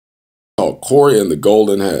called Corie and the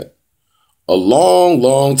Golden Hat. A long,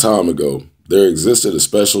 long time ago, there existed a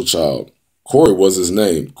special child. Corie was his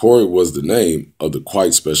name. Corie was the name of the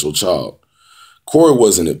quite special child. Corie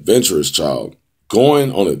was an adventurous child,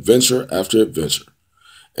 going on adventure after adventure.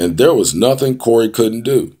 And there was nothing Corie couldn't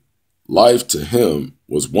do. Life to him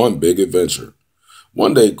was one big adventure.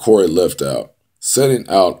 One day Corie left out, setting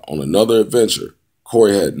out on another adventure.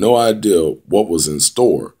 Corie had no idea what was in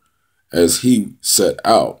store as he set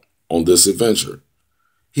out on this adventure.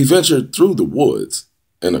 He ventured through the woods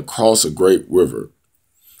and across a great river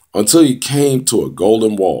until he came to a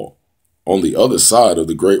golden wall on the other side of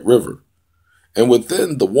the great river. And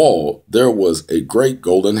within the wall there was a great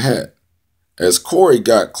golden hat. As Corie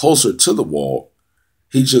got closer to the wall,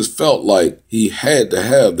 he just felt like he had to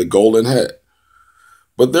have the golden hat.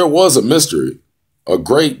 But there was a mystery, a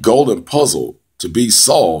great golden puzzle to be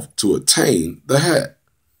solved to attain the hat.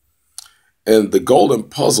 And the golden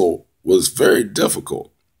puzzle was very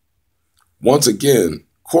difficult. Once again,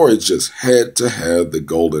 Corie just had to have the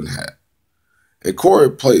golden hat. And Corie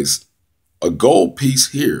placed a gold piece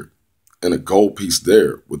here and a gold piece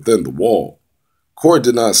there within the wall. Corie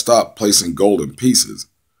did not stop placing golden pieces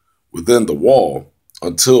within the wall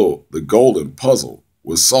until the golden puzzle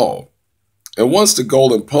was solved. And once the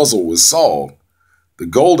golden puzzle was solved, the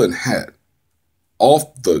golden hat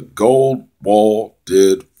off the gold wall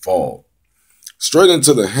did fall, straight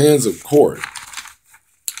into the hands of Corie.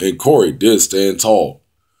 And Corie did stand tall,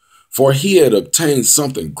 for he had obtained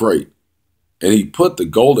something great, and he put the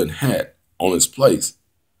golden hat on its place,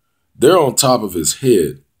 there on top of his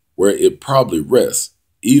head, where it probably rests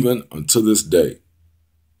even unto this day.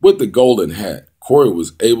 With the golden hat, Corie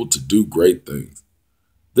was able to do great things.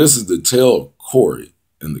 This is the tale of Corie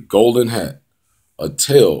and the golden hat, a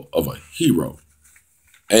tale of a hero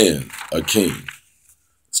and a king.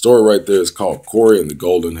 The story right there is called Corie and the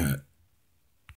Golden Hat.